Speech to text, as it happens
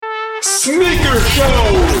Sneaker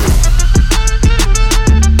Show!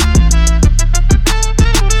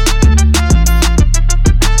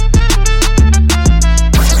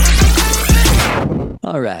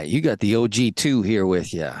 All right, you got the OG2 here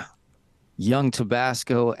with you. Young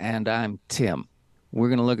Tabasco, and I'm Tim. We're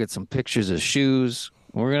going to look at some pictures of shoes.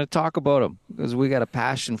 We're going to talk about them because we got a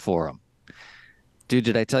passion for them. Dude,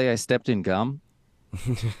 did I tell you I stepped in gum?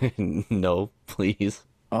 No, please.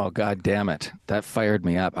 Oh, God damn it. That fired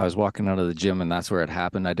me up. I was walking out of the gym and that's where it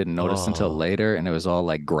happened. I didn't notice until Oh, later and it was all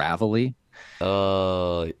like gravelly.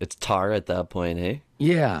 it's tar at that point, hey?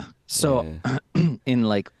 Yeah. So Yeah. in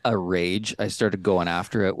like a rage, I started going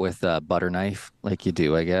after it with a butter knife, like you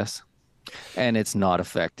do, I guess. And it's not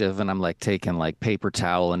effective. And I'm like taking like paper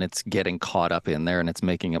towel and it's getting caught up in there and it's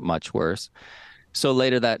making it much worse. So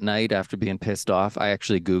later that night, after being pissed off, I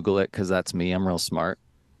actually Google it because that's me. I'm real smart.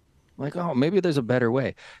 Like, oh, maybe there's a better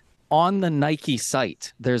way. On the Nike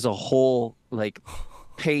site, there's a whole like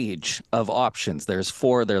page of options. There's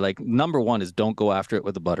four. They're like, number one is don't go after it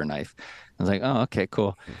with a butter knife. I was like, oh, okay,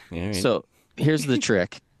 cool. All right. So here's the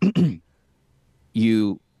trick.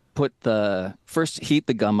 You put the first heat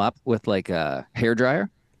the gum up with like a hair dryer,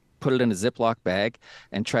 put it in a Ziploc bag,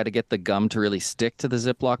 and try to get the gum to really stick to the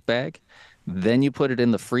Ziploc bag. Then you put it in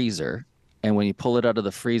the freezer, and when you pull it out of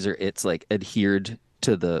the freezer, it's like adhered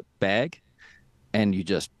to the bag, and you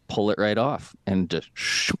just pull it right off and just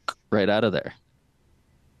shook right out of there.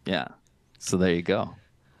 Yeah. So there you go.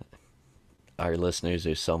 Our listeners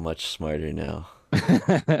are so much smarter now.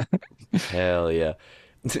 Hell yeah.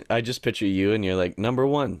 I just picture you and you're like, number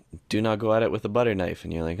one, do not go at it with a butter knife.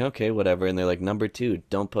 And you're like, okay, whatever. And they're like, number two,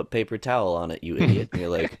 don't put paper towel on it, you idiot. And you're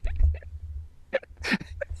like,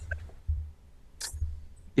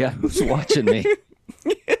 Yeah, who's watching me?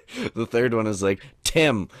 the third one is like,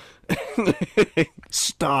 Tim,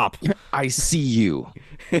 stop. I see you.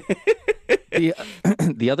 The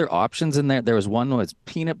the other options in there, there was one was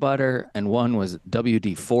peanut butter and one was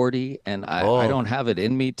WD-40, and I Oh, don't have it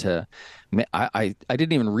in me to I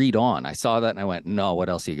didn't even read on. I saw that and I went, no, what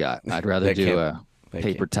else you got? I'd rather that do can't, a that paper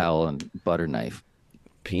can't be it. towel and butter knife.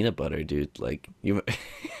 Peanut butter, dude. Like, you,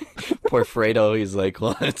 poor Fredo, he's like,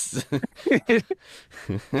 well, it's.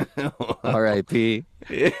 R.I.P.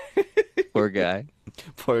 Poor guy.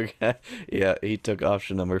 Poor guy. Yeah, he took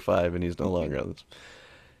option number five and he's no longer on this.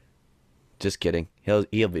 Just kidding. He'll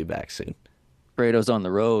be back soon. Fredo's on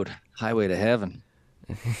the road, highway to heaven.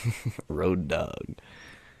 Road dog.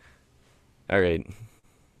 All right.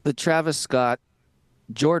 The Travis Scott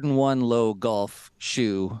Jordan 1 low golf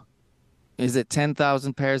shoe. Is it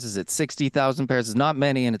 10,000 pairs? Is it 60,000 pairs? It's not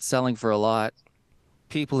many and it's selling for a lot.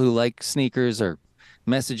 People who like sneakers are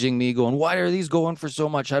messaging me going, why are these going for so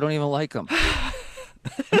much? I don't even like them.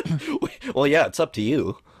 Well, yeah, it's up to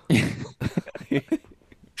you.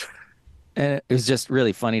 And it was just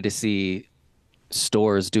really funny to see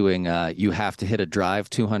stores doing you have to hit a drive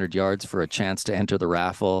 200 yards for a chance to enter the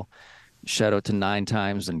raffle. Shout out to Nine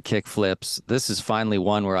Times and Kick Flips. This is finally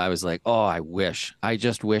one where I was like, oh, I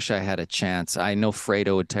just wish I had a chance. I know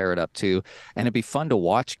Fredo would tear it up too. And it'd be fun to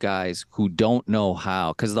watch guys who don't know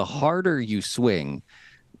how, because the harder you swing,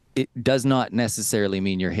 it does not necessarily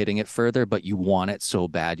mean you're hitting it further, but you want it so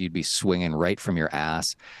bad you'd be swinging right from your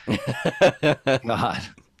ass. God,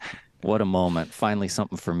 what a moment. Finally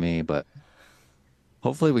something for me, but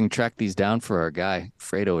hopefully we can track these down for our guy.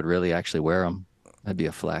 Fredo would really actually wear them. That'd be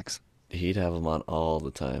a flex. He'd have them on all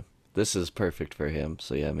the time. This is perfect for him.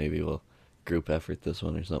 So, yeah, maybe we'll group effort this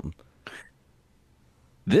one or something.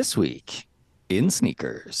 This week in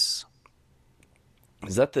sneakers.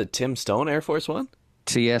 Is that the Tim Stone Air Force One?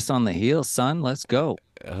 TS on the heel, son. Let's go.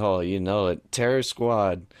 Oh, you know it. Terror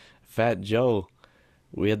Squad, Fat Joe.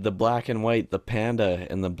 We had the black and white, the panda,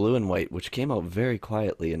 and the blue and white, which came out very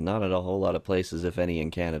quietly and not at a whole lot of places, if any,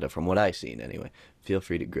 in Canada, from what I've seen anyway. Feel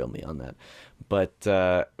free to grill me on that. But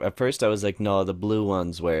at first I was like, no, the blue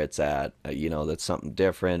one's where it's at. That's something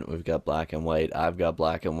different. We've got black and white. I've got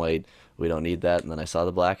black and white. We don't need that. And then I saw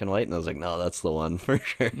the black and white, and I was like, no, that's the one for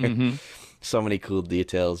sure. Hmm. So many cool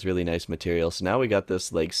details, really nice material. So now we got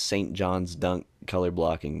this like St. John's Dunk color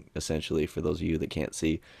blocking, essentially, for those of you that can't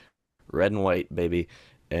see. Red and white, baby.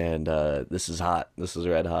 And this is hot. This is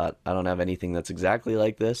red hot. I don't have anything that's exactly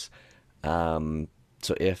like this.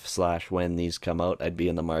 So if slash when these come out, I'd be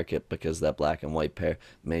in the market because that black and white pair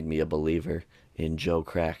made me a believer in Joe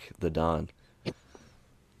Crack the Don.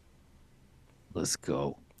 Let's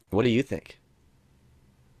go. What do you think?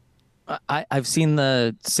 I've seen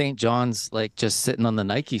the St. John's like just sitting on the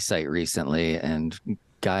Nike site recently, and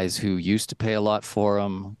guys who used to pay a lot for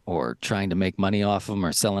them or trying to make money off them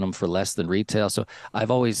or selling them for less than retail. So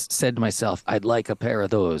I've always said to myself, I'd like a pair of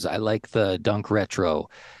those. I like the Dunk Retro.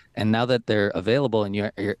 And now that they're available and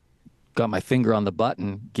you're got my finger on the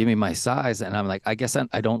button, give me my size. And I'm like, I guess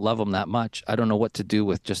I don't love them that much. I don't know what to do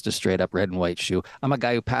with just a straight up red and white shoe. I'm a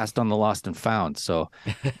guy who passed on the lost and found. So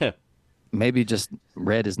maybe just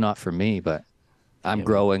red is not for me, but I'm Yeah,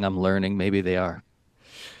 growing, I'm learning. Maybe they are.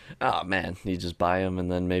 oh man, you just buy them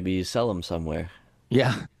and then maybe you sell them somewhere.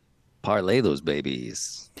 Yeah. Parlay those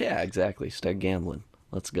babies. Yeah, exactly. Start gambling.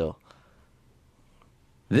 Let's go.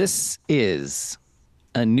 This is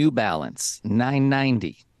a New Balance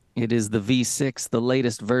 990. It is the V6, the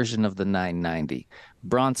latest version of the 990.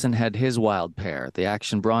 Bronson had his wild pair. The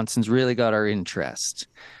Action Bronsons really got our interest.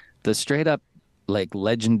 The straight up, like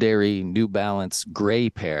legendary New Balance gray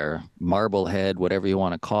pair, Marblehead, whatever you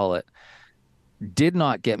want to call it, did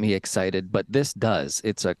not get me excited, but this does.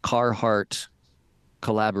 It's a Carhartt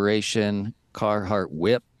collaboration, Carhartt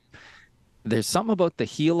whip. There's something about the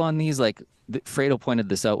heel on these, like Fredo pointed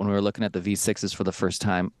this out when we were looking at the V6s for the first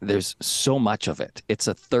time. There's so much of it. It's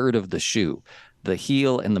a third of the shoe. The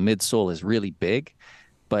heel and the midsole is really big,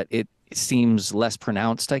 but it seems less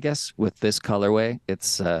pronounced, I guess, with this colorway.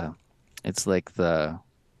 It's like the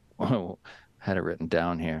oh, had it written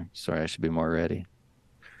down here. Sorry, I should be more ready.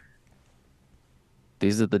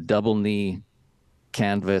 These are the double knee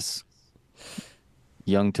canvas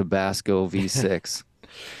Young Tabasco V6.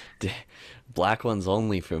 Black ones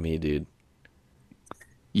only for me, dude.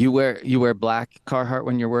 You wear black Carhartt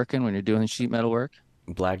when you're working, when you're doing sheet metal work?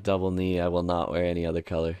 Black double knee. I will not wear any other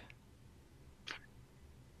color.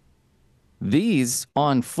 These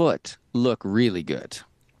on foot look really good.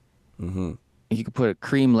 Mm-hmm. You could put a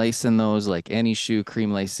cream lace in those, like any shoe,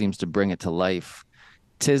 cream lace seems to bring it to life.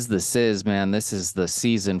 Tis the sizz, man. This is the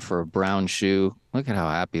season for a brown shoe. Look at how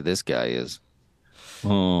happy this guy is.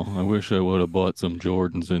 Oh, I wish I would have bought some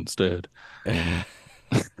Jordans instead. This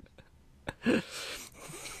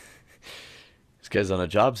guy's on a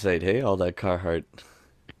job site, hey? All that Carhartt.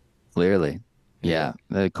 Clearly. Yeah.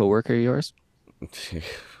 The coworker of yours?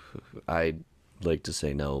 I'd like to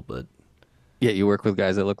say no, but Yeah, you work with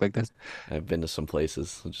guys that look like this? I've been to some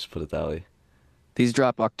places. I'll just put it that way. These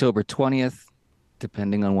drop October 20th.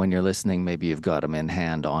 Depending on when you're listening, maybe you've got them in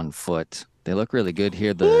hand, on foot. They look really good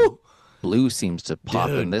here. The Woo! blue seems to pop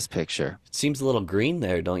in Dude. this picture. It seems a little green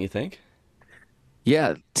there, don't you think?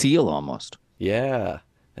 Yeah, teal almost. Yeah.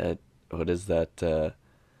 What is that?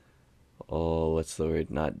 Oh, what's the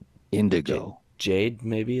word? Not Indigo. jade,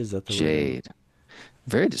 maybe? Is that the word? Jade.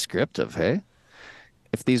 Very descriptive, hey?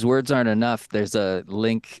 If these words aren't enough, there's a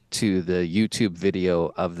link to the YouTube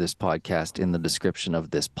video of this podcast in the description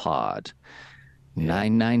of this pod. Yeah.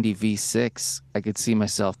 990 V6. I could see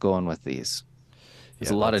myself going with these.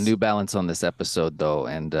 There's Yeah, a lot of that's- New Balance on this episode, though,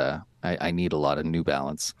 and I need a lot of New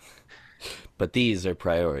Balance. But these are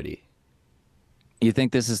priority. You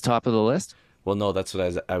think this is top of the list? Well, no, that's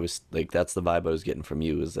what I was like. That's the vibe I was getting from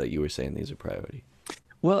you, is that you were saying these are priority.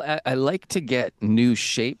 Well, I like to get new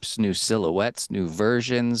shapes, new silhouettes, new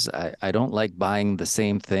versions. I don't like buying the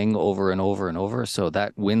same thing over and over and over, so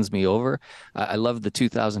that wins me over. I love the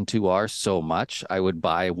 2002R so much. I would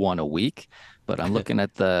buy one a week, but I'm looking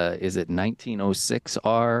at is it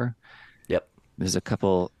 1906R? Yep. There's a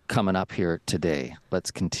couple coming up here today.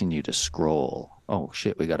 Let's continue to scroll. Oh,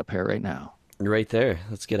 shit, we got a pair right now. Right there.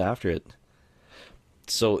 Let's get after it.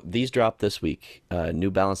 So these dropped this week.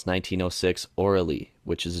 New Balance 1906 Orally,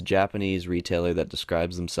 which is a Japanese retailer that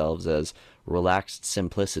describes themselves as relaxed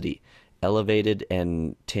simplicity, elevated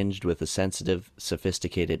and tinged with a sensitive,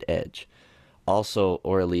 sophisticated edge. Also,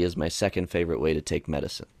 Orally is my second favorite way to take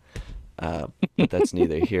medicine. But that's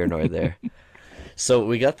neither here nor there. So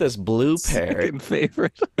we got this blue pair. Second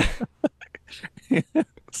favorite.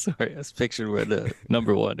 Sorry, I was picturing where the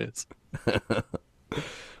number one is.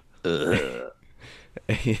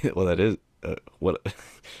 Well, that is what I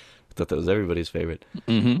thought that was everybody's favorite.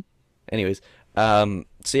 Mm-hmm. Anyways, so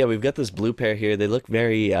yeah, we've got this blue pair here. They look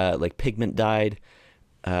very like pigment dyed.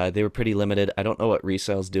 They were pretty limited. I don't know what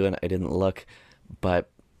resale's doing. I didn't look, but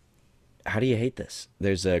how do you hate this?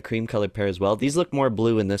 There's a cream colored pair as well. These look more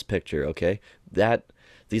blue in this picture. Okay,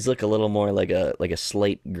 these look a little more like a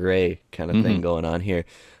slate gray kind of thing going on here.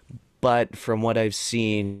 But from what I've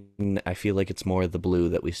seen, I feel like it's more the blue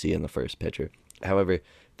that we see in the first picture. However,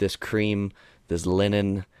 this cream, this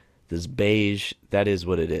linen, this beige, that is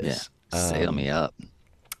what it is. Yeah, sail me up.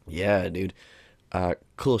 Yeah, dude.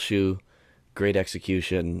 Cool shoe, great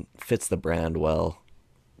execution, fits the brand well.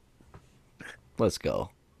 Let's go.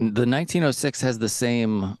 The 1906 has the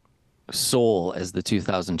same sole as the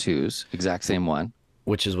 2002s, exact same one.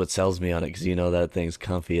 Which is what sells me on it, because you know that thing's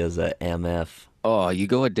comfy as a MF. Oh, you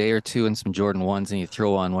go a day or two in some Jordan 1s and you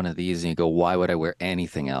throw on one of these and you go, why would I wear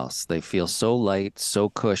anything else? They feel so light, so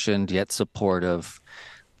cushioned, yet supportive.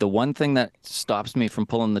 The one thing that stops me from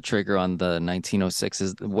pulling the trigger on the 1906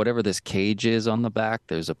 is whatever this cage is on the back,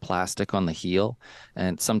 there's a plastic on the heel,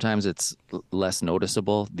 and sometimes it's less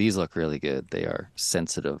noticeable. These look really good. They are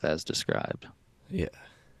sensitive as described. Yeah.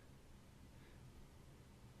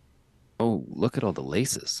 Oh, look at all the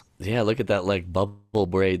laces. Yeah, look at that like bubble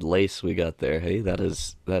braid lace we got there. Hey, that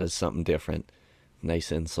is something different. Nice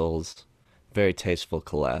insoles. Very tasteful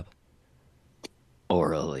collab.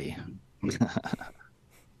 Orally.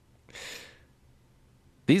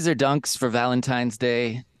 These are dunks for Valentine's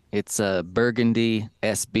Day. It's a burgundy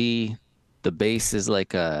SB. The base is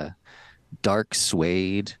like a dark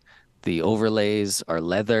suede. The overlays are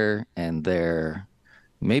leather and they're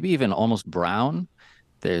maybe even almost brown.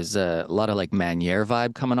 There's a lot of like Manière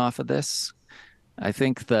vibe coming off of this. I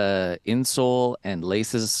think the insole and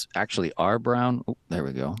laces actually are brown. Oh, there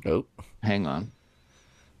we go. Oh, Hang on.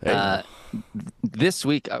 there you go. Uh, this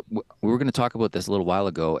week, we were going to talk about this a little while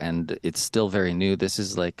ago, and it's still very new. This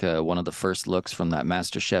is like one of the first looks from that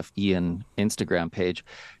MasterChef Ian Instagram page.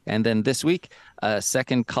 And then this week, a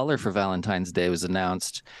second color for Valentine's Day was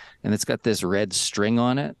announced, and it's got this red string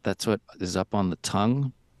on it. That's what is up on the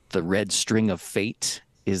tongue. The red string of fate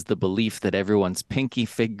is the belief that everyone's pinky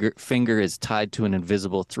finger is tied to an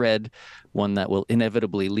invisible thread, one that will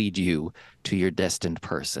inevitably lead you to your destined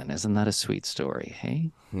person. Isn't that a sweet story?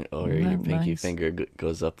 Hey? Or Isn't your that pinky nice? finger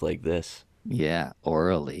goes up like this. Yeah,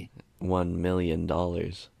 orally. $1 million.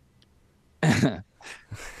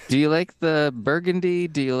 Do you like the burgundy?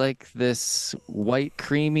 Do you like this white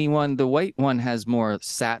creamy one? The white one has more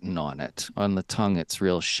satin on it. On the tongue, it's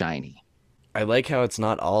real shiny. I like how it's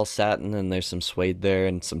not all satin and there's some suede there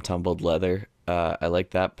and some tumbled leather. I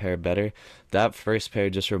like that pair better. That first pair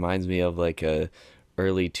just reminds me of like a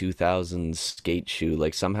early 2000s skate shoe.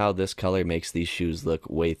 Like somehow this color makes these shoes look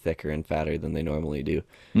way thicker and fatter than they normally do.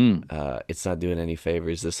 Mm. It's not doing any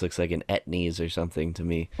favors. This looks like an Etnies or something to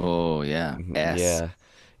me. Oh, yeah. S. Yeah.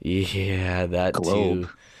 Yeah, that Globe. too.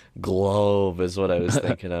 Globe is what I was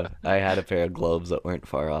thinking of. I had a pair of globes that weren't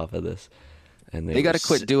far off of this. And they They got were to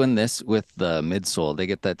quit doing this with the midsole. They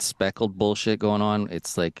get that speckled bullshit going on.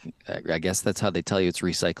 It's like, I guess that's how they tell you it's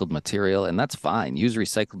recycled material, and that's fine. Use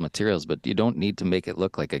recycled materials, but you don't need to make it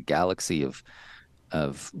look like a galaxy of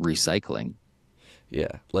recycling.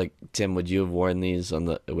 Yeah. Like Tim, would you have worn these on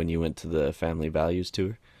the when you went to the Family Values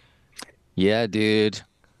tour? Yeah, dude.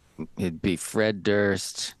 It'd be Fred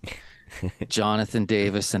Durst, Jonathan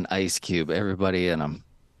Davis, and Ice Cube, everybody in them.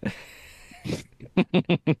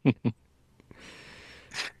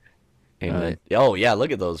 Amen. Oh yeah,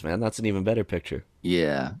 look at those, man. That's an even better picture.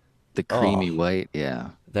 Yeah, the Oh, creamy white. Yeah,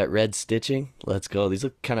 that red stitching. Let's go. These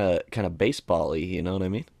look kind of baseball-y, you know what I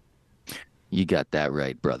mean? you got that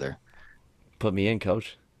right, brother. Put me in,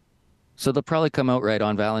 coach. So they'll probably come out right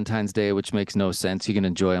on Valentine's Day, which makes no sense. You can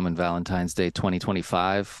enjoy them on Valentine's Day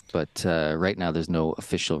 2025, but right now there's no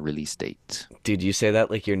official release date. Dude, you say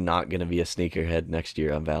that like you're not gonna be a sneakerhead next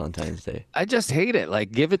year on Valentine's Day. I just hate it.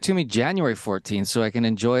 Like, give it to me January 14th so I can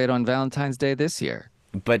enjoy it on Valentine's Day this year.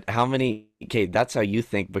 But how many? Okay, that's how you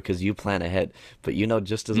think because you plan ahead. But you know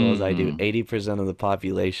just as well as I do, Hmm. 80% of the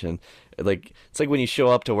population, like it's like when you show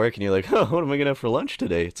up to work and you're like, "Oh, what am I gonna have for lunch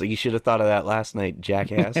today?" It's like you should have thought of that last night,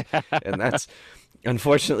 jackass. And that's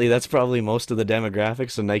unfortunately that's probably most of the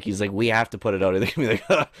demographics. So Nike's like, we have to put it out. They're gonna be like,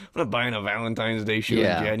 "Huh, I'm not buying a Valentine's Day shoe in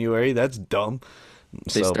Yeah. January. That's dumb."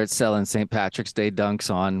 They So start selling St. Patrick's Day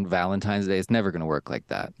dunks on Valentine's Day. It's never going to work like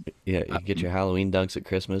that. yeah, you get your Halloween dunks at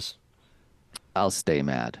Christmas, I'll stay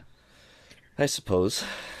mad. I suppose.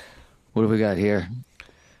 What do we got here?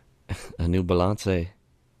 A new Balance. These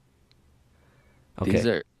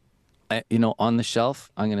Okay, are, on the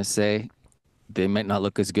shelf, I'm going to say they might not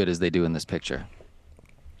look as good as they do in this picture.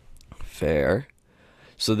 fair.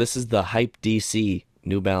 So this is the Hype DC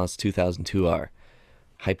New Balance 2002R.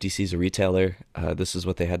 Hype DC is a retailer. This is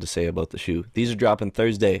what they had to say about the shoe. These are dropping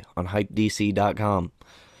Thursday on hypedc.com.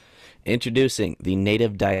 Introducing the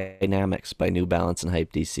Native Dynamics by New Balance and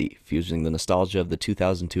Hype DC, fusing the nostalgia of the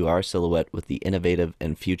 2002R silhouette with the innovative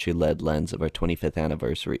and future-led lens of our 25th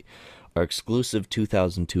anniversary. Our exclusive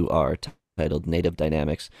 2002R titled Native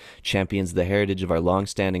Dynamics champions the heritage of our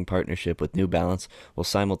long-standing partnership with New Balance while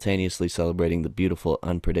simultaneously celebrating the beautiful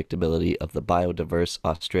unpredictability of the biodiverse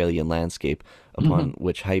Australian landscape upon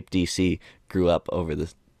which Hype DC grew up over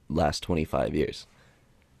the last 25 years.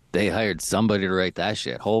 They hired somebody to write that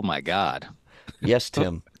shit. Oh my God. Yes,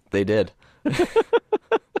 Tim, they did.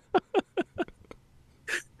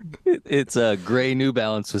 It's a gray New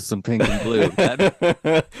Balance with some pink and blue.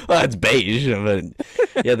 That, Well, it's beige, but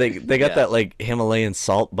yeah, they got yeah, that like Himalayan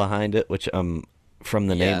salt behind it, which from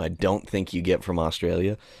the name yeah, I don't think you get from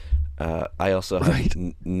Australia. I also have right.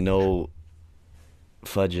 no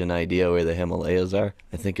fudging idea where the Himalayas are.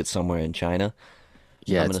 I think it's somewhere in China.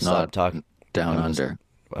 Yeah, I'm gonna it's not stop talking. down I'm gonna under.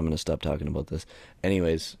 I'm gonna stop talking about this.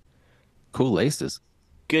 Anyways, Cool laces.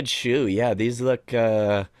 good shoe. Yeah, these look.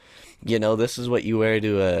 This is what you wear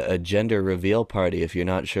to a gender reveal party if you're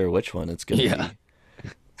not sure which one it's gonna Yeah, be.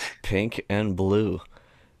 Pink and blue.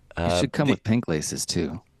 it should come The with pink laces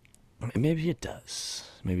too. Maybe it does.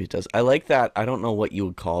 Maybe it does. I like that. I don't know what you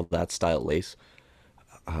would call that style lace.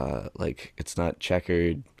 Like it's not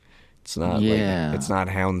checkered. It's Yeah, not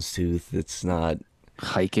houndstooth.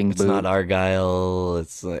 hiking It's not boot. argyle.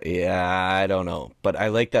 Yeah, I don't know, but I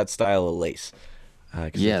like that style of lace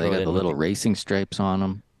because they Yeah, they throw it got the in with little the racing stripes on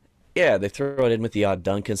them. yeah they throw it in with the odd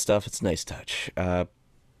dunk and stuff. It's a nice touch.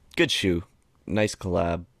 Good shoe. Nice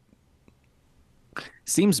collab.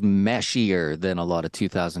 Seems meshier than a lot of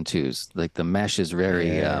 2002s. Like the mesh is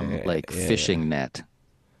very Yeah, like yeah, fishing net.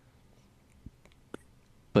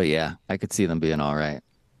 But yeah, I could see them being all right.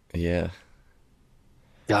 yeah.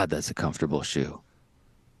 God, that's a comfortable shoe.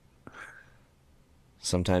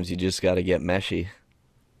 Sometimes you just got to get meshy.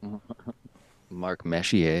 Mark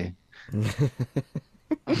Messier.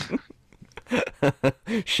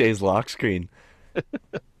 Shay's lock screen.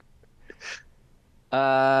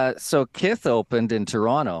 So Kith opened in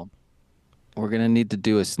Toronto. We're gonna need to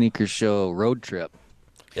do a sneaker show road trip.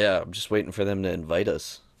 Yeah, I'm just waiting for them to invite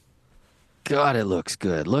us. God, it looks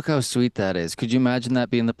good. Look how sweet that is. Could you imagine that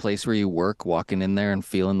being the place where you work, walking in there and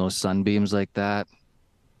feeling those sunbeams like that?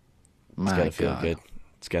 It's got My to feel God. good.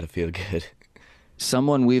 It's got to feel good.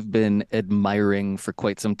 Someone we've been admiring for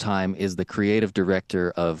quite some time is the creative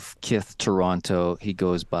director of Kith Toronto. He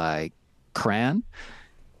goes by Cran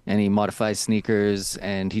and he modifies sneakers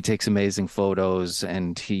and he takes amazing photos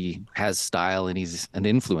and he has style and he's an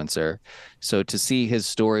influencer. So to see his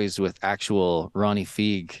stories with actual Ronnie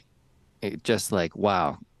Feig, it just like,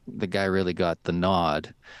 wow, the guy really got the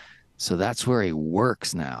nod. So that's where he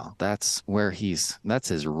works now. That's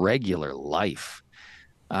his regular life.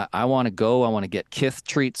 I want to go. I want to get Kith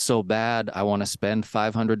treats so bad. I want to spend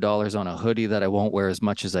 $500 on a hoodie that I won't wear as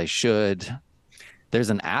much as I should. There's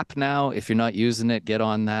an app now. If you're not using it, get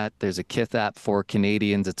on that. There's a Kith app for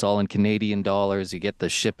Canadians. It's all in Canadian dollars. You get the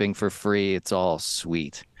shipping for free. It's all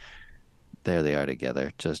sweet. There they are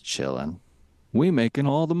together, just chilling. We making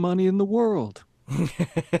all the money in the world.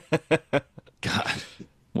 God,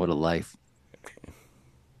 what a life.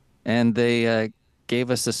 And they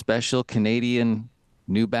gave us a special Canadian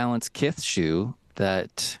New Balance Kith shoe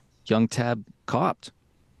that Young Tab copped.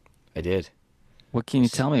 I did. What can you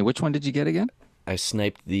tell me? Which one did you get again? I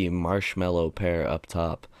sniped the marshmallow pair up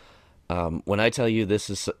top. When I tell you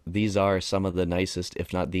these are some of the nicest,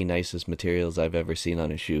 if not the nicest materials I've ever seen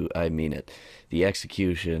on a shoe, I mean it. The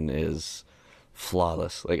execution is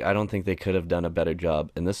flawless. Like I don't think they could have done a better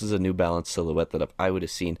job. And this is a New Balance silhouette that if I would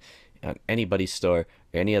have seen at anybody's store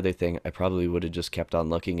or any other thing, I probably would have just kept on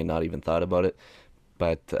looking and not even thought about it.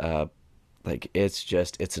 But like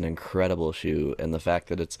it's an incredible shoe, and the fact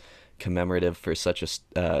that it's commemorative for such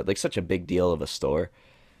a big deal of a store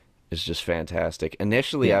is just fantastic.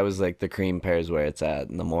 Initially, Yeah. I was like, the cream pair is where it's at,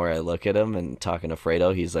 and the more I look at him and talking to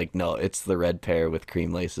Fredo, he's like, no, it's the red pair with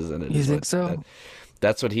cream laces in it. You Is think what that so?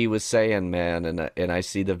 That's what he was saying, man. And I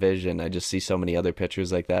see the vision. I just see so many other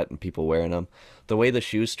pictures like that and people wearing them. The way the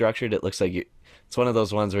shoe's structured, it looks like it's one of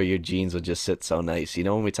those ones where your jeans would just sit so nice. You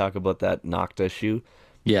know when we talk about that Nocta shoe,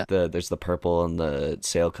 Yeah. there's the purple and the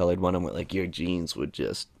sail colored one, and we're like your jeans would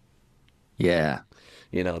just, Yeah.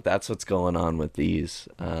 that's what's going on with these.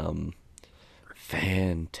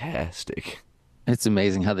 Fantastic. It's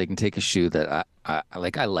amazing how they can take a shoe that I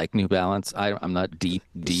like. I like New Balance. I'm not deep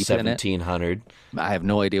in it. 1700. I have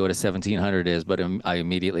no idea what a 1700 is, but I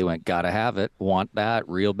immediately went, gotta have it. Want that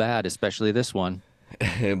real bad, especially this one.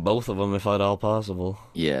 Both of them, if at all possible.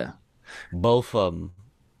 Yeah. Both of them.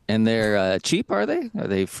 And they're cheap, are they? Are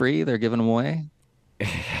they free? They're giving them away?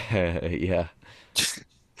 Yeah.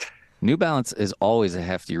 New Balance is always a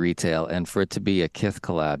hefty retail, and for it to be a Kith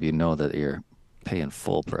collab, you know that you're paying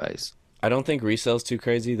full price. I don't think resale's too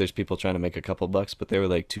crazy. There's people trying to make a couple bucks, but they were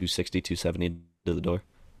like 260, 270 to the door.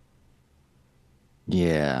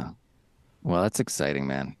 Yeah. Well, that's exciting,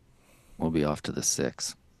 man. We'll be off to the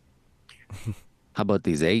six. How about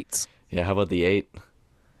these eights? Yeah, how about the eight?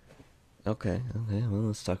 Okay, okay, well,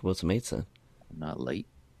 let's talk about some eights then. Not late.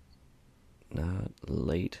 Not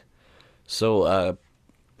late. So,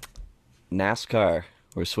 NASCAR,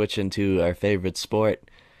 we're switching to our favorite sport.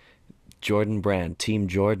 Jordan Brand, Team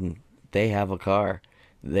Jordan, they have a car.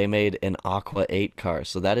 They made an Aqua 8 car.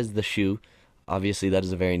 So that is the shoe. Obviously, that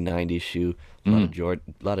is a very 90s shoe. Mm.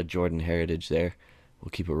 A lot of Jordan heritage there.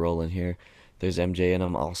 We'll keep it rolling here. There's MJ in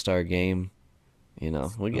them, All-Star Game. You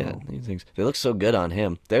know, we get Oh. these things. They look so good on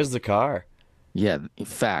him. There's the car. Yeah,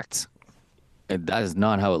 facts. That is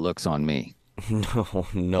not how it looks on me. No,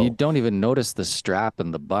 You no. don't even notice the strap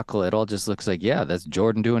and the buckle. It all just looks like, yeah, that's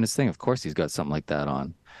Jordan doing his thing. Of course, he's got something like that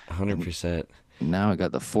on. And 100%. now I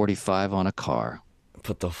got the 45 on a car.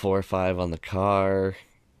 Put the 4.5 on the car.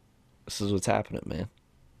 This is what's happening, man.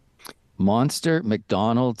 Monster,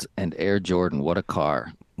 McDonald's, and Air Jordan. What a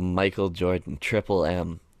car. Michael Jordan, Triple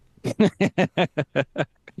M.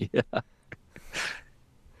 Yeah,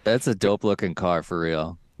 that's a dope looking car for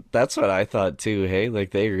real. That's what I thought too, hey?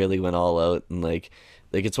 Like they really went all out and like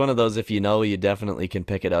it's one of those if you know you definitely can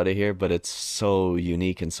pick it out of here, but it's so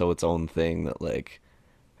unique and so its own thing that like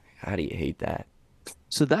how do you hate that?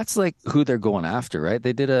 So that's like who they're going after, right?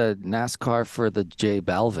 They did a NASCAR for the J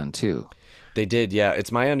Balvin too. They did, yeah.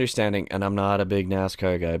 It's my understanding, and I'm not a big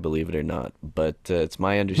NASCAR guy, believe it or not, but it's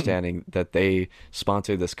my understanding that they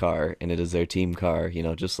sponsored this car and it is their team car, you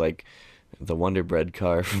know, just like the Wonder Bread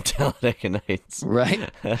car from Talladega Nights. Right?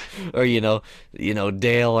 Or Dale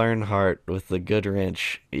Earnhardt with the good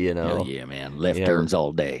wrench, Hell yeah, man. Left Yeah, turns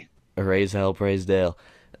all day. raise hell, praise Dale.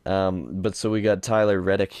 But so we got Tyler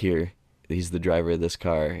Reddick here. He's the driver of this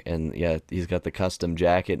car, and yeah, he's got the custom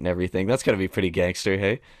jacket and everything. That's gotta be pretty gangster,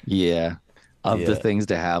 hey? Yeah. Of the Yeah. things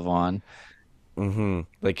to have on.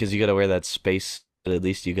 Like, 'cause you gotta wear that space, but at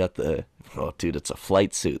least you got oh, dude, it's a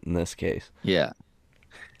flight suit in this case. Yeah.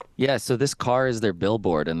 Yeah. So this car is their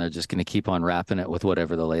billboard, and they're just going to keep on wrapping it with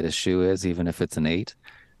whatever the latest shoe is, even if it's an eight.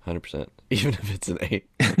 100%. Even if it's an 8.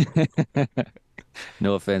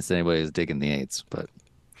 No offense to anybody who's digging the eights, but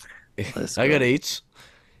let's I got go. 8s.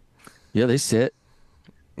 Yeah, they sit.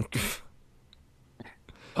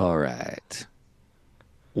 All right.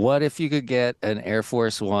 What if you could get an Air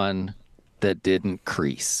Force One that didn't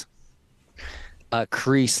crease? A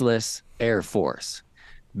creaseless Air Force.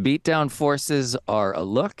 Beatdown forces are a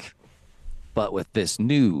look, but with this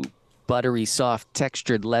new buttery soft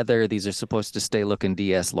textured leather, these are supposed to stay looking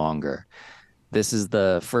DS longer. This is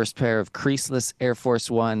the first pair of creaseless Air Force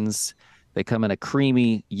Ones. They come in a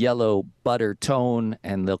creamy yellow butter tone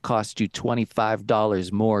and they'll cost you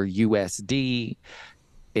 $25 more USD.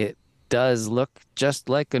 It does look just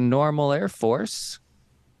like a normal Air Force.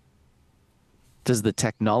 Does the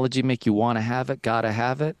technology make you want to have it, gotta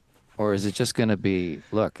have it? Or is it just going to be,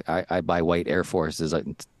 look, I buy white Air Forces, I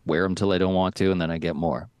wear them till I don't want to, and then I get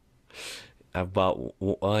more? I've bought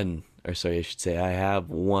one, or sorry, I should say I have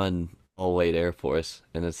one all-white Air Force,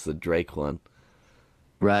 and it's the Drake one.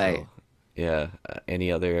 Right. So, yeah,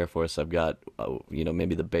 any other Air Force I've got,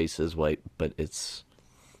 maybe the base is white, but there's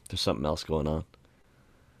something else going on.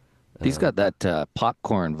 These got that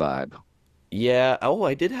popcorn vibe. Yeah. Oh,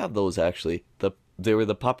 I did have those actually. They were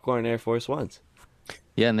the popcorn Air Force ones.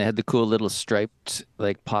 Yeah, and they had the cool little striped,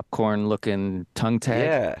 like popcorn looking tongue tag.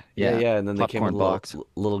 Yeah, yeah, Yeah, yeah. And then they came with popcorn a box.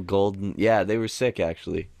 little golden. Yeah, they were sick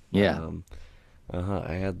actually. Yeah. Um,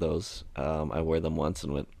 I had those. I wore them once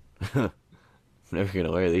and went, never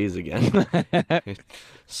gonna wear these again.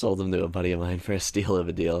 Sold them to a buddy of mine for a steal of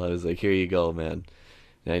a deal. I was like, here you go, man.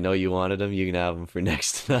 And I know you wanted them. You can have them for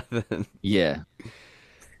next to nothing. Yeah.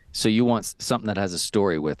 So you want something that has a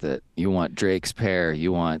story with it. You want Drake's pair.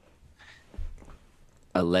 You want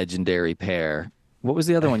a legendary pair. What was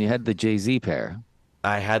the other one? You had the Jay-Z pair.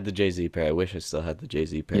 I had the Jay Z pair. I wish I still had the Jay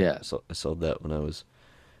Z pair. Yeah. So I sold that when I was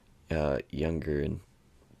younger and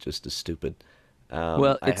just as stupid.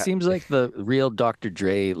 Well, I it ha seems like the real Dr.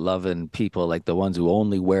 Dre loving people, like the ones who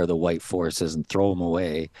only wear the white forces and throw them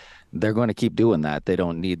away, they're going to keep doing that. They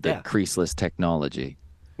don't need the Yeah, creaseless technology.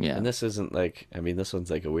 Yeah. and this isn't like I mean this one's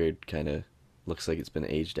like a weird kind of looks like it's been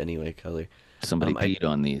aged anyway color. Somebody I peed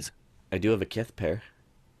on these. I do have a Kith pair.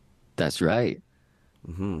 That's right.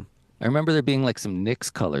 I remember there being like some Knicks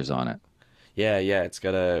colors on it. Yeah, yeah, it's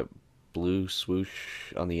got a blue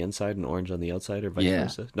swoosh on the inside and orange on the outside, or vice Yeah.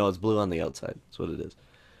 versa. No, it's blue on the outside. That's what it is.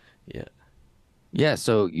 Yeah. Yeah,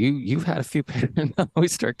 so you've had a few pairs. Now we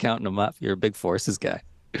start counting them up. You're a big forces guy.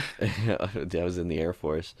 I was in the Air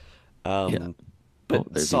Force. Yeah. Um, Oh,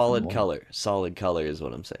 but there's even solid more. color. Solid color is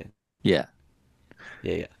what I'm saying. Yeah.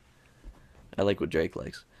 Yeah, yeah. I like what Drake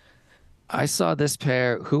likes. I saw this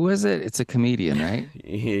pair. Who was it? It's a comedian, right?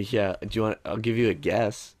 Yeah. Do you want? I'll give you a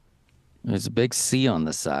guess. There's a big C on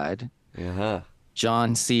the side. Uh-huh.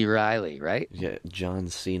 John C. Riley, right? Yeah, John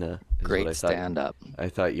Cena is what Great stand up. I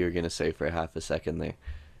thought you were gonna say for half a second there.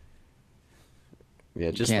 Yeah,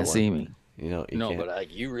 You just the can't one. see me. You No, can't.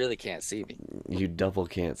 but you really can't see me. You double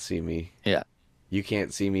can't see me. Yeah. You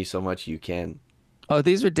can't see me so much you can. Oh,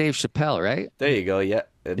 these were Dave Chappelle, right? There you go. Yeah.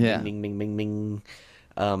 Ding, Yeah. ding, ding, ding,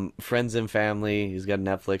 ding. Friends and Family. He's got a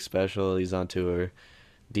Netflix special. He's on tour.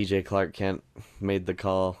 DJ Clark Kent made the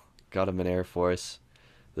call. Got him in Air Force.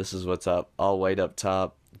 This is what's up. All white up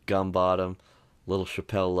top, gum bottom, little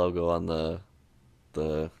Chappelle logo on the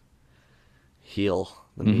heel,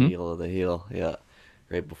 the Hmm. medial of the heel. Yeah,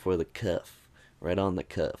 right before the cuff, right on the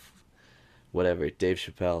cuff. Whatever. Dave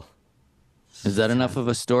Chappelle. Is that enough of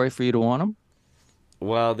a story for you to want them?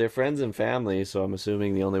 Well, they're friends and family, so I'm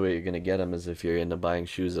assuming the only way you're gonna get them is if you're into buying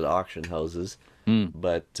shoes at auction houses. Mm.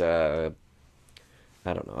 But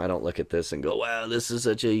I don't know. I don't look at this and go, "Wow, this is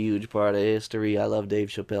such a huge part of history. I love Dave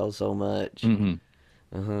Chappelle so much." Hmm.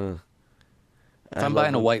 Uh huh. If I I'm love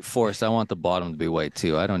buying a when white Force, I want the bottom to be white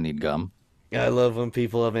too. I don't need gum. I love when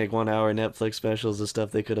people make 1 hour Netflix specials of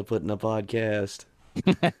stuff they could have put in a podcast.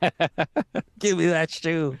 Give me that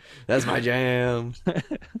shoe. That's my jam.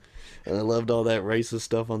 And I loved all that racist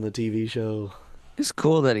stuff on the TV show. It's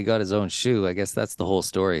cool that he got his own shoe. I guess that's the whole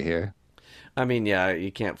story here. I mean, yeah,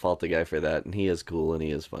 you can't fault the guy for that, and he is cool and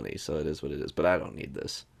he is funny, so it is what it is. But I don't need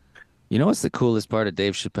this. You know what's the coolest part of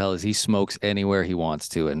Dave Chappelle is he smokes anywhere he wants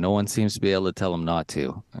to, and no one seems to be able to tell him not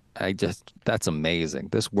to. That's amazing.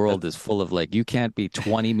 This That world is full of like, you can't be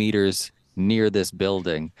 20 meters near this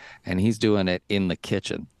building, and he's doing it in the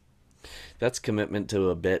kitchen. that's commitment to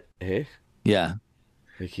a bit, hey? Yeah,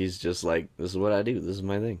 Like he's just like, this is what I do. This is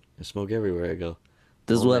my thing. I smoke everywhere I go.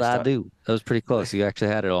 this is All my what I stuff. do. That was pretty close. You actually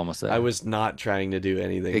had it almost I there. was not trying to do It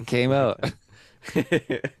anything. came out.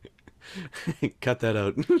 Cut that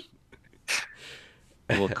out.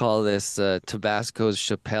 We'll call this Tabasco's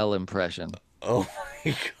Chappelle impression. Oh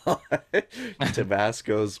my God.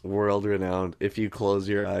 Tabasco's world renowned. If you close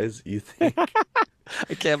your eyes, you think.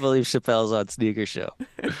 I can't believe Chappelle's on Sneaker Show.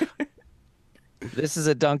 This is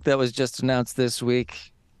a dunk that was just announced this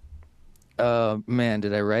week. Man,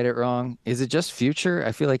 did I write it wrong? Is it just Future?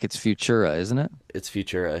 I feel like it's Futura, isn't it? It's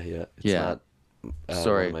Futura, yeah. It's Yeah. not one of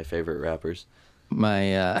Sorry. my favorite rappers.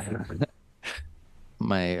 My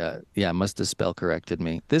yeah, must have spell corrected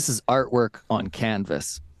me. This is artwork on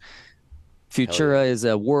canvas. Hell yeah. Futura is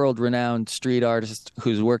a world-renowned street artist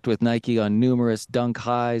who's worked with Nike on numerous dunk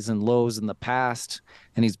highs and lows in the past,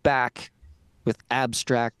 and he's back with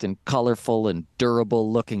abstract and colorful and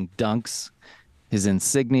durable-looking dunks. His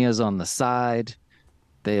insignias on the side.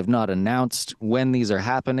 They have not announced when these are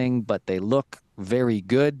happening, but they look very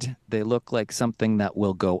good. They look like something that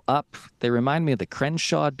will go up. They remind me of the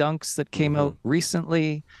Crenshaw dunks that came Hmm. out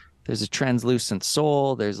recently. There's a translucent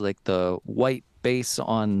sole. There's like the white base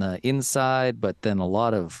on the inside, but then a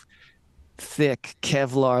lot of thick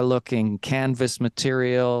Kevlar looking canvas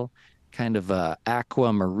material, kind of a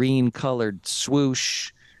aquamarine colored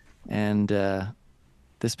swoosh. And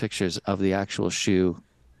this picture's of the actual shoe.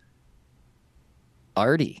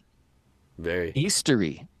 Arty, Very.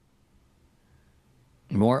 Eastery,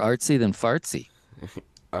 more artsy than fartsy.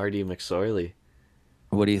 Artie McSorley.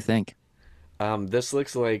 What do you think? This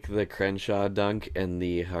looks like the Crenshaw dunk and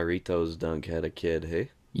the Haritos dunk had a kid,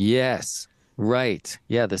 hey? Yes, right.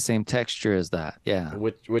 Yeah, the same texture as that. Yeah.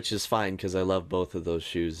 Which is fine because I love both of those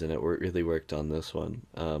shoes and really worked on this one.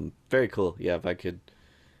 Very cool. Yeah, if I could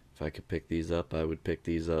pick these up, I would pick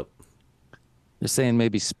these up. They're saying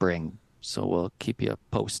maybe spring, so we'll keep you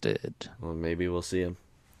posted. Well, maybe we'll see him.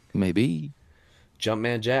 Maybe.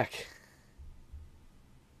 Jumpman Jack.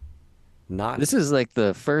 Not This is like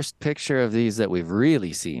the first picture of these that we've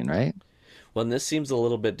really seen, right? Well, and this seems a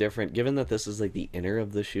little bit different, given that this is like the inner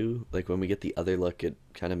of the shoe. Like when we get the other look, it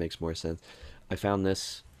kind of makes more sense. I found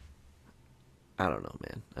this. I don't know,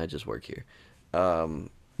 man. I just work here. Um,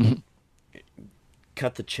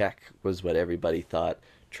 Cut the Check was what everybody thought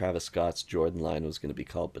Travis Scott's Jordan line was going to be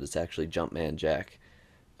called, but it's actually Jumpman Jack.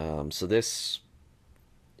 So this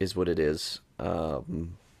is what it is.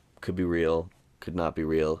 Could be real, could not be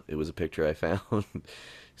real. It was a picture I found.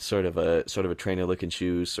 Sort of a trainer looking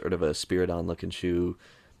shoe, sort of a Spiridon looking shoe,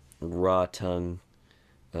 raw tongue.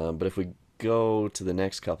 But if we go to the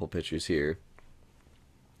next couple pictures here,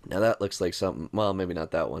 now that looks like something. Well, maybe not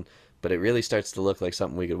that one, but it really starts to look like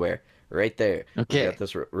something we could wear right there. We got Okay.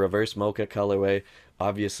 this reverse mocha colorway.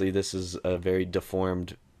 Obviously, this is a very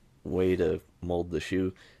deformed way to mold the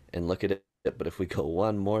shoe, and look at it. But if we go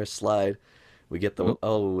one more slide, we get the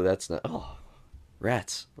Oh, that's not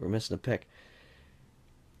rats. We're missing a pick.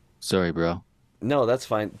 sorry, bro. No, that's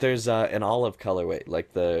fine. There's an olive colorway,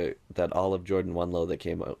 like the that olive Jordan 1 low that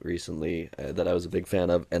came out recently that I was a big fan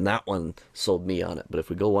of, and that one sold me on it. But if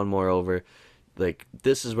we go one more over, like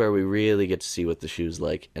this is where we really get to see what the shoe's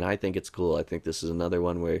like, and I think it's cool. I think this is another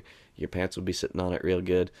one where your pants would be sitting on it real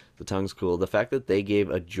good. The tongue's cool. The fact that they gave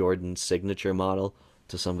a Jordan signature model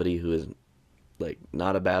to somebody who is like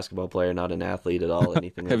not a basketball player, not an athlete at all,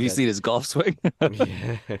 anything like Have you that. seen his golf swing?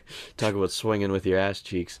 Yeah, talk about swinging with your ass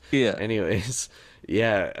cheeks. Yeah. Anyways,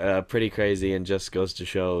 yeah, pretty crazy, and just goes to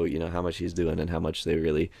show how much he's doing and how much they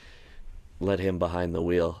really let him behind the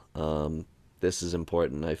wheel. This is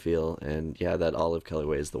important, I feel, and yeah, that olive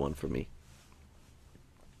colorway is the one for me.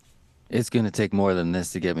 It's gonna take more than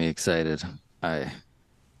this to get me excited. I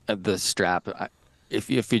the strap. If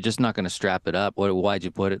you're just not gonna strap it up, why'd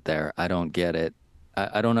you put it there? I don't get it.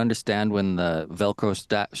 I don't understand when the Velcro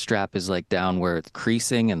strap is like down where it's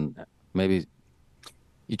creasing, and maybe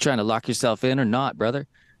you trying to lock yourself in or not, brother.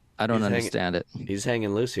 I don't He's hanging, understand it. he's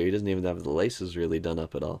hanging loose here. He doesn't even have the laces really done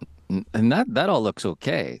up at all. And that all looks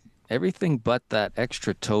okay. Everything but that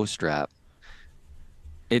extra toe strap.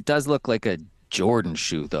 It does look like a Jordan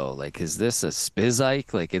shoe though. Like, is this a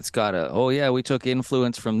Spizike? Like, it's got a, oh yeah, we took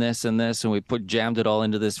influence from this and this and we put jammed it all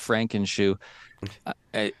into this Franken shoe.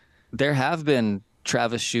 I, there have been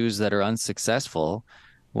Travis shoes that are unsuccessful.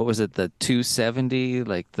 What was it? The 270,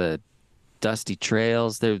 like the Dusty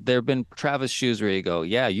Trails. There have been Travis shoes where you go,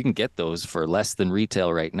 yeah, you can get those for less than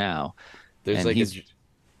retail right now. There's And like he's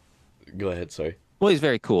go ahead, sorry. well, he's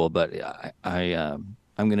very cool, but I'm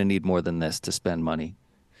gonna need more than this to spend money.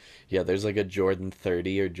 Yeah, there's like a Jordan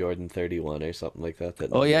 30 or Jordan 31 or something like that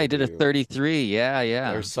Oh yeah, he did a nobody 33. Yeah, or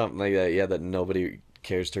yeah. something like that. Yeah, that nobody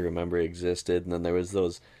cares to remember existed. And then there was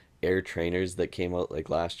those Air Trainers that came out like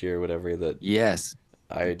last year or whatever that Yes.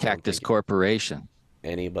 I don't Cactus think Corporation.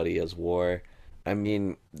 anybody has wore. I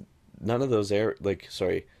mean, none of those Air like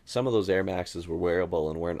sorry, some of those Air Maxes were wearable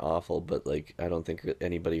and weren't awful, but like I don't think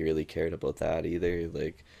anybody really cared about that either.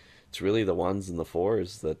 Like it's really the ones and the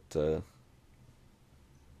fours that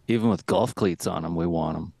Even with golf cleats on them, we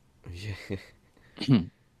want yeah,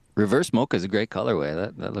 them. Reverse Mocha is a great colorway.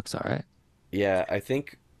 That looks all right. yeah, I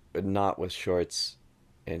think not with shorts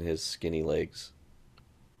and his skinny legs.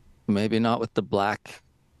 Maybe not with the black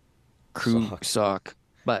crew Socks. sock,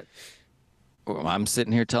 but I'm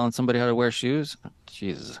sitting here telling somebody how to wear shoes.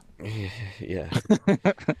 Jesus. Yeah.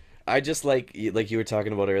 I just like you were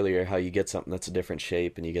talking about earlier how you get something that's a different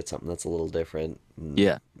shape and you get something that's a little different and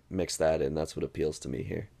Yeah, mix that in. That's what appeals to me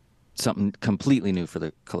here. something completely new for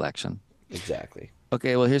the collection. Exactly.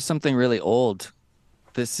 Okay, well, here's something really old.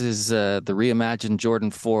 This is the reimagined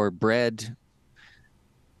Jordan 4 Bread.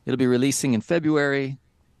 It'll be releasing in February.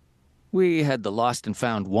 We had the Lost and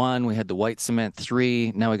Found 1. We had the White Cement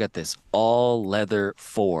 3. Now we got this all leather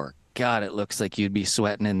 4. God, it looks like you'd be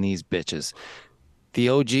sweating in these bitches. The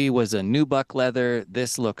OG was a nubuck leather.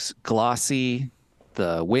 This looks glossy.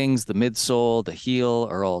 The wings, the midsole, the heel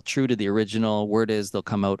are all true to the original. Word is they'll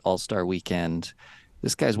come out All-Star Weekend.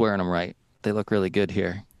 This guy's wearing them right. They look really good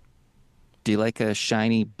here. Do you like a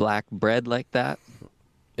shiny black bread like that?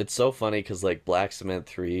 It's so funny because like Black Cement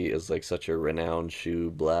 3 is like such a renowned shoe,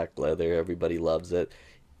 black leather. Everybody loves it.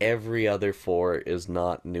 Every other four is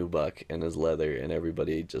not nubuck and is leather, and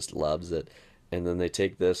everybody just loves it. And then they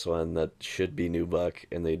take this one that should be nubuck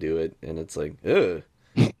and they do it, and it's like, ugh.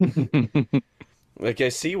 Like I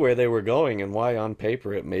see where they were going and why on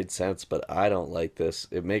paper it made sense, but I don't like this.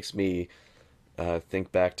 It makes me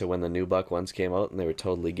think back to when the nubuck ones came out and they were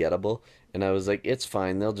totally gettable, and I was like, it's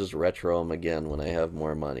fine. They'll just retro them again when I have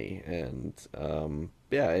more money. And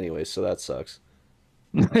yeah. Anyway, so that sucks.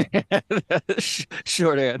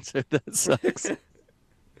 Short answer. That sucks.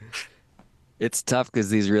 It's tough because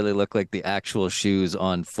these really look like the actual shoes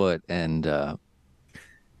on foot. And,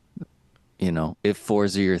 if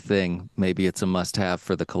fours are your thing, maybe it's a must have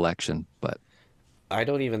for the collection. But I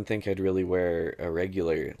don't even think I'd really wear a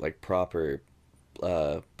regular, like proper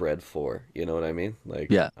bread four. You know what I mean?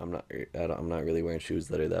 Like yeah. I'm not really wearing shoes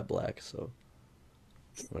that are that black. So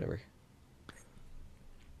whatever.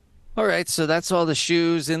 All right. So that's all the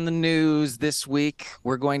shoes in the news this week.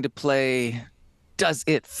 We're going to play Does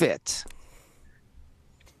It Fit?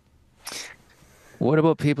 What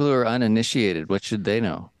about people who are uninitiated? What should they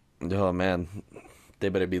know? Oh man, they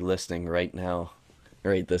better be listening right now,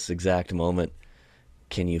 right this exact moment.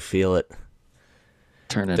 Can you feel it?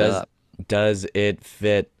 Turn it Does up. does it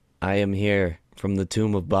fit? I am here. From the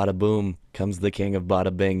tomb of Bada Boom comes the king of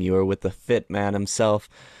Bada Bing. You are with the fit man himself,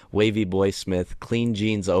 Wavy Boy Smith, Clean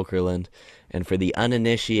Jeans Okerlund. And for the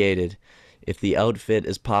uninitiated, if the outfit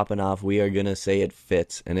is popping off, we are going to say it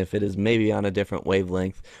fits. And if it is maybe on a different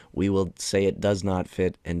wavelength, we will say it does not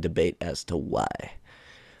fit and debate as to why.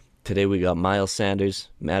 Today we got Miles Sanders,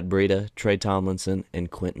 Matt Breida, Trey Tomlinson,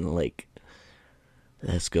 and Quentin Lake.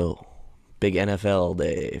 Let's go. Big NFL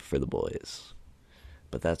day for the boys.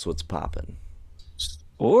 But that's what's poppin'.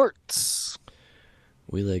 Sports.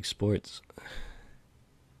 We like sports.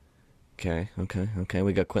 Okay.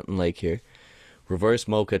 We got Quentin Lake here. Reverse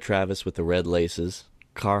mocha Travis with the red laces.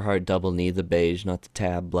 Carhartt double knee, the beige, not the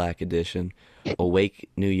tab black edition. Awake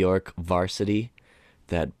New York varsity,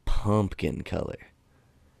 that pumpkin color.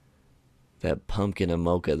 That pumpkin and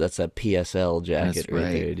mocha. That's that PSL jacket That's right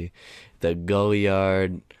right. there, dude. The Go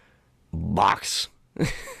Yard box. Can't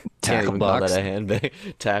Tackle even call box. that a handbag.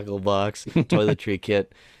 Tackle box. Toiletry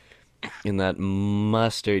kit in that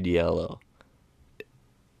mustard yellow.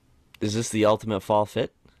 Is this the ultimate fall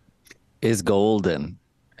fit? Is golden.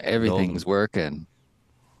 Everything's working.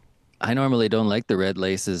 I normally don't like the red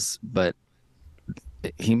laces, but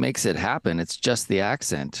he makes it happen. It's just the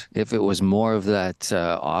accent. If it was more of that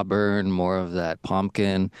auburn, more of that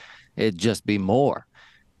pumpkin, it'd just be more.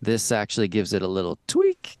 This actually gives it a little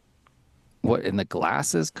tweak. What in the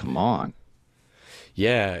glasses? Come on.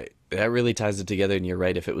 Yeah, that really ties it together, and you're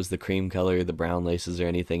right. If it was the cream color, the brown laces, or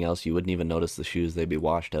anything else, you wouldn't even notice the shoes. They'd be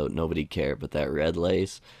washed out. Nobody'd care. But that red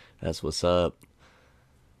lace, that's what's up.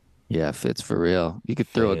 Yeah, fits for real. You could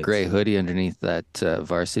throw a Fits. gray hoodie underneath that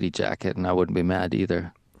varsity jacket, and I wouldn't be mad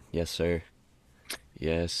either. Yes, sir.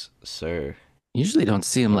 Yes, sir. Usually don't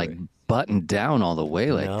see him like Sorry. buttoned down all the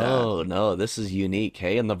way like that. No, this is unique.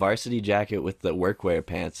 Hey, and the varsity jacket with the workwear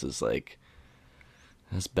pants is like,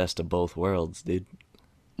 that's best of both worlds, dude.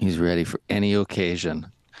 He's ready for any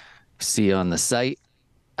occasion. See you on the site.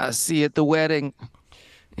 I see you at the wedding.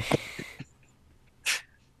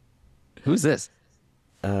 Who's this?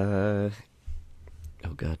 Uh,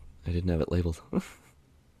 oh God, I didn't have it labeled.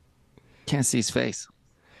 Can't see his face.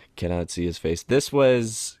 Cannot see his face. This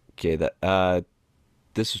was okay.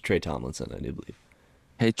 This was Trey Tomlinson, I do believe.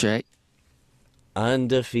 Hey, Trey.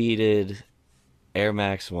 Undefeated Air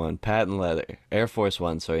Max 1, patent leather. Air Force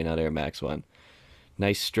 1, sorry, not Air Max 1.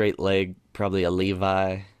 Nice straight leg, probably a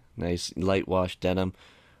Levi. Nice light wash denim.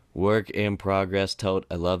 Work in progress tote,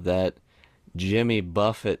 I love that. Jimmy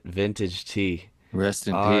Buffett vintage tee. Rest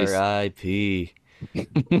in peace. R.I.P.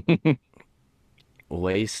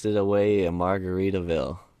 Wasted away in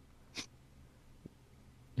Margaritaville.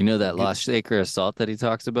 You know that lost acre of salt that he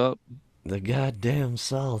talks about? The goddamn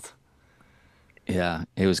salt. Yeah,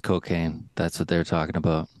 it was cocaine. That's what they're talking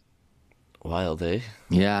about. Wild, eh?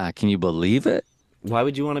 Yeah, can you believe it? Why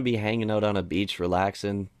would you want to be hanging out on a beach,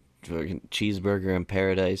 relaxing, fucking cheeseburger in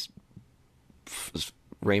paradise,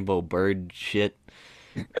 rainbow bird shit,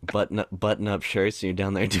 button up shirts, and you're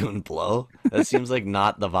down there doing blow? That seems like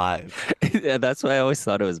not the vibe. Yeah, that's why I always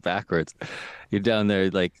thought it was backwards. You're down there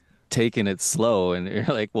like taking it slow, and you're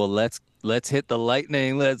like, "Well, let's hit the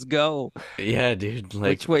lightning. Let's go." Yeah, dude. Like,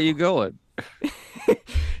 Which way you going?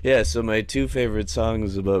 yeah. So my two favorite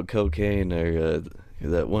songs about cocaine are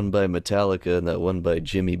that one by Metallica and that one by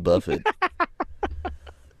Jimmy Buffett.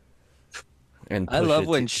 And I love Pusha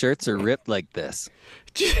when shirts are ripped like this.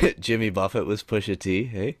 Jimmy Buffett was Pusha T.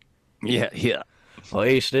 Hey, Yeah, yeah.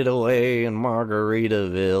 wasted away in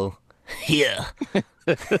Margaritaville. Yeah.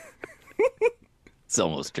 It's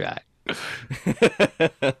almost dry.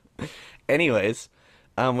 Anyways,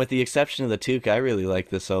 with the exception of the toque, I really like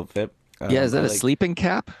this outfit. Yeah, is that I a sleeping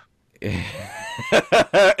cap?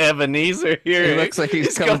 Ebenezer here? It looks like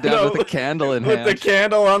he's coming down out with a candle in with hand. the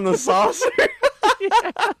candle on the saucer.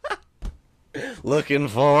 Looking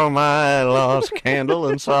for my lost candle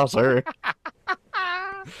and saucer.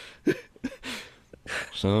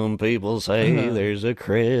 Some people say there's a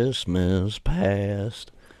Christmas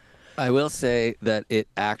past. I will say that it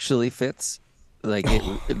actually fits. Like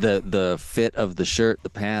the fit of the shirt, the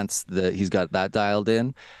pants, he's got that dialed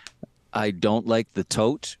in. I don't like the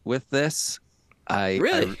tote with this.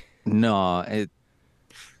 Really? No, it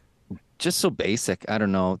just so basic. I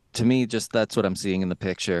don't know. To me, just that's what I'm seeing in the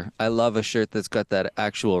picture. I love a shirt that's got that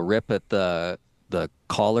actual rip at the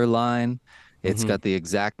collar line. It's got the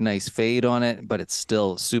exact nice fade on it, but it's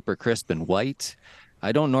still super crisp and white.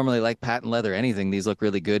 I don't normally like patent leather anything. These look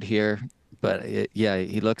really good here, but yeah,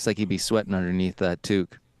 he looks like he'd be sweating underneath that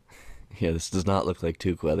toque. Yeah, this does not look like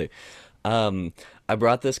toque weather. I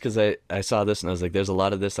brought this because I saw this and I was like, there's a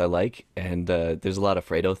lot of this I like, and there's a lot of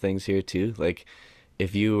Fredo things here too. Like,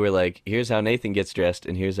 if you were like, here's how Nathan gets dressed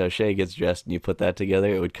and here's how Shay gets dressed, and you put that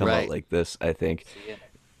together, it would come Right. out like this, I think.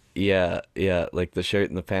 Yeah, like the shirt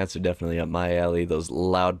and the pants are definitely up my alley. Those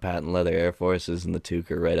loud patent leather Air Forces and the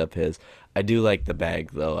toque are right up his. I do like the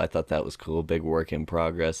bag though. I thought that was cool. Big work in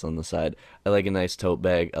progress on the side. I like a nice tote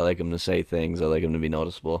bag. I like him to say things. I like him to be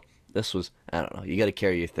noticeable. This was, I don't know. You got to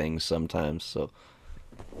carry your things sometimes. So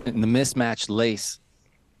And the mismatched lace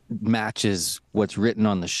matches what's written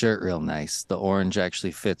on the shirt real nice. The orange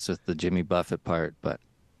actually fits with the Jimmy Buffett part, but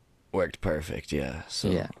Worked perfect, yeah. So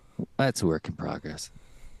yeah, that's a work in progress.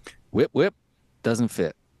 Whip whip doesn't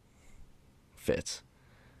fit. fits.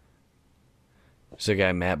 So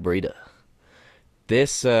guy Matt Breida.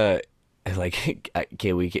 This like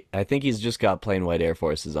I think he's just got plain white Air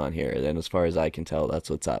Forces on here, and as far as I can tell, that's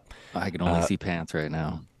what's up. I can only see pants right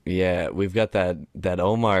now. Yeah, we've got that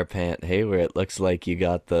Omar pant, hey, where it looks like you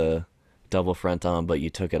got the double front on, but you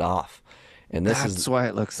took it off. And this That's is why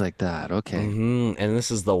it looks like that. Okay. and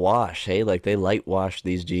this is the wash, hey, like they light washed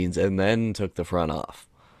these jeans and then took the front off.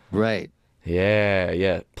 Right. Yeah,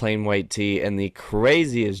 yeah, plain white tee and the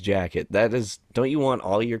craziest jacket. That is, don't you want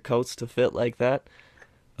all your coats to fit like that?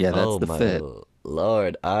 Yeah, that's Oh the my fit.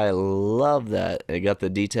 Lord, I love that. It got the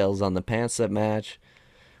details on the pants that match.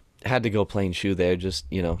 Had to go plain shoe there, just,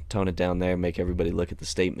 tone it down there, make everybody look at the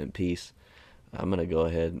statement piece. I'm gonna go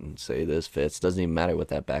ahead and say this fits. Doesn't even matter what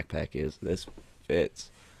that backpack is. This fits.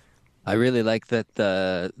 I really like that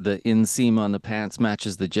the inseam on the pants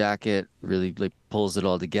matches the jacket, really like pulls it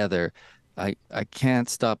all together. I can't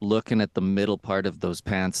stop looking at the middle part of those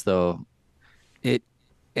pants though. It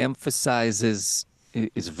emphasizes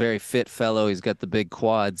he's a very fit fellow. He's got the big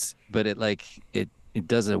quads, but it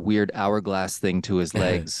does a weird hourglass thing to his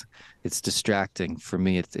legs. It's distracting for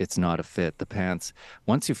me. It's not a fit. The pants.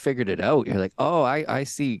 Once you figured it out, you're like, oh, I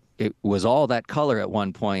see. It was all that color at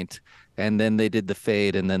one point, and then they did the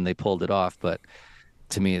fade, and then they pulled it off. But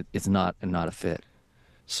to me, it's not a fit.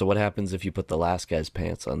 So what happens if you put the last guy's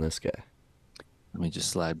pants on this guy? Let me just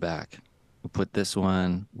slide back. We put this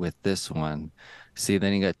one with this one. See,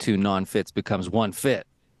 then you got two non-fits becomes one fit.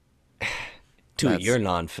 Two of That's your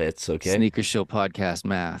non-fits, okay? Sneaker Show podcast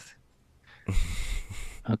math.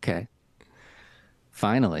 Okay.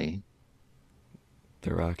 Finally.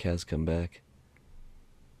 The Rock has come back.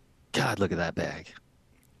 God, look at that bag.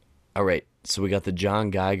 All right, so we got the John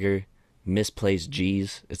Geiger misplaced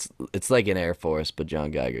G's. It's like an Air Force, but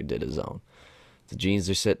John Geiger did his own. The jeans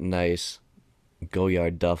are sitting nice.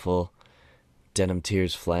 Goyard duffel, denim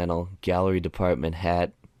tears flannel, gallery department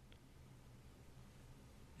hat.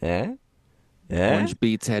 Eh? Eh? Orange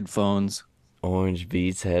Beats headphones. Orange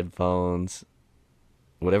Beats headphones.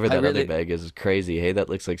 Whatever I that other really, bag is crazy. Hey, that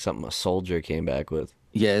looks like something a soldier came back with.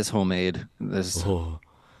 yeah, it's homemade. This Oh,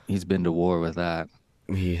 He's been to war with that.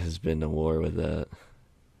 he has been to war with that.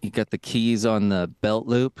 He got the keys on the belt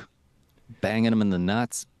loop, banging them in the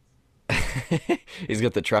nuts. He's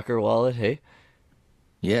got the trucker wallet, hey?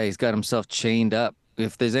 Yeah, he's got himself chained up.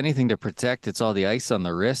 If there's anything to protect, it's all the ice on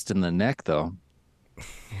the wrist and the neck, though.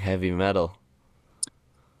 Heavy metal.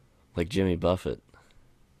 Like Jimmy Buffett.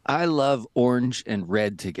 I love orange and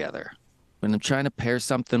red together. When I'm trying to pair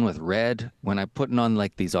something with red, when I'm putting on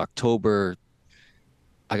like these October,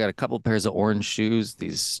 I got a couple pairs of orange shoes,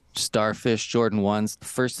 these Starfish Jordan 1s. The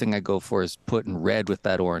first thing I go for is putting red with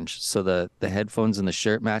that orange. So the headphones and the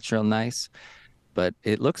shirt match real nice. But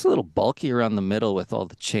it looks a little bulky around the middle with all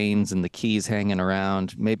the chains and the keys hanging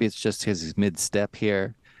around. Maybe it's just his mid-step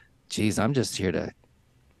here. Geez, I'm just here to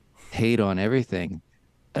hate on everything.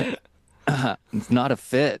 It's not a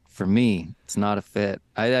fit for me. It's not a fit.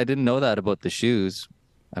 I didn't know that about the shoes.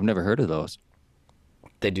 I've never heard of those.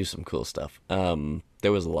 They do some cool stuff.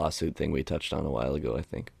 There was a lawsuit thing we touched on a while ago, I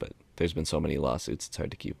think, but there's been so many lawsuits, it's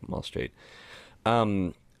hard to keep them all straight.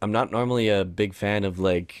 I'm not normally a big fan of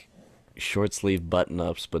like short sleeve button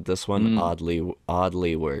ups, but this one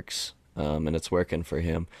oddly works, and it's working for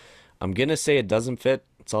him. I'm gonna say it doesn't fit.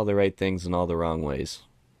 It's all the right things in all the wrong ways.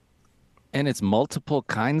 And it's multiple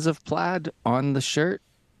kinds of plaid on the shirt.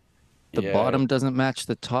 The Yeah, bottom doesn't match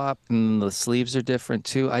the top, and the sleeves are different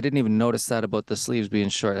too. I didn't even notice that about the sleeves being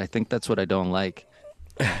short. I think that's what I don't like.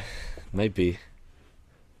 might be.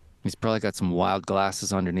 He's probably got some wild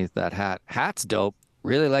glasses underneath that hat. Hat's dope.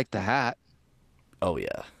 Really like the hat. Oh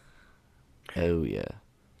yeah. Oh yeah.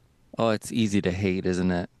 Oh, it's easy to hate,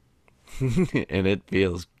 isn't it? And it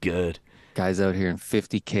feels good. Guys out here in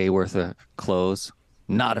 50K worth of clothes.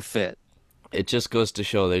 Not a fit. It just goes to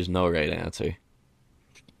show there's no right answer.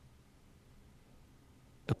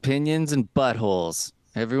 Opinions and buttholes.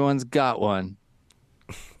 Everyone's got one.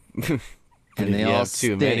 But And if they you all have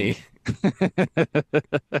too many, stink.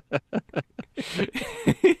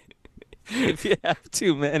 If you have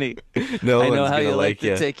too many. no I know one's how gonna you like like to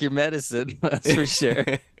you. take your medicine, that's for sure.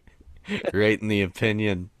 Right in the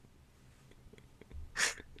opinion.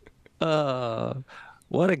 Uh,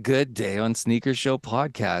 what a good day on Sneaker Show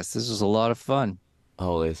podcast. This was a lot of fun.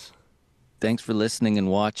 Always. Thanks for listening and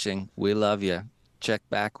watching. We love you. Check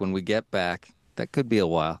back when we get back. That could be a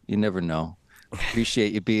while. You never know.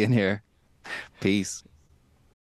 Appreciate you being here. Peace.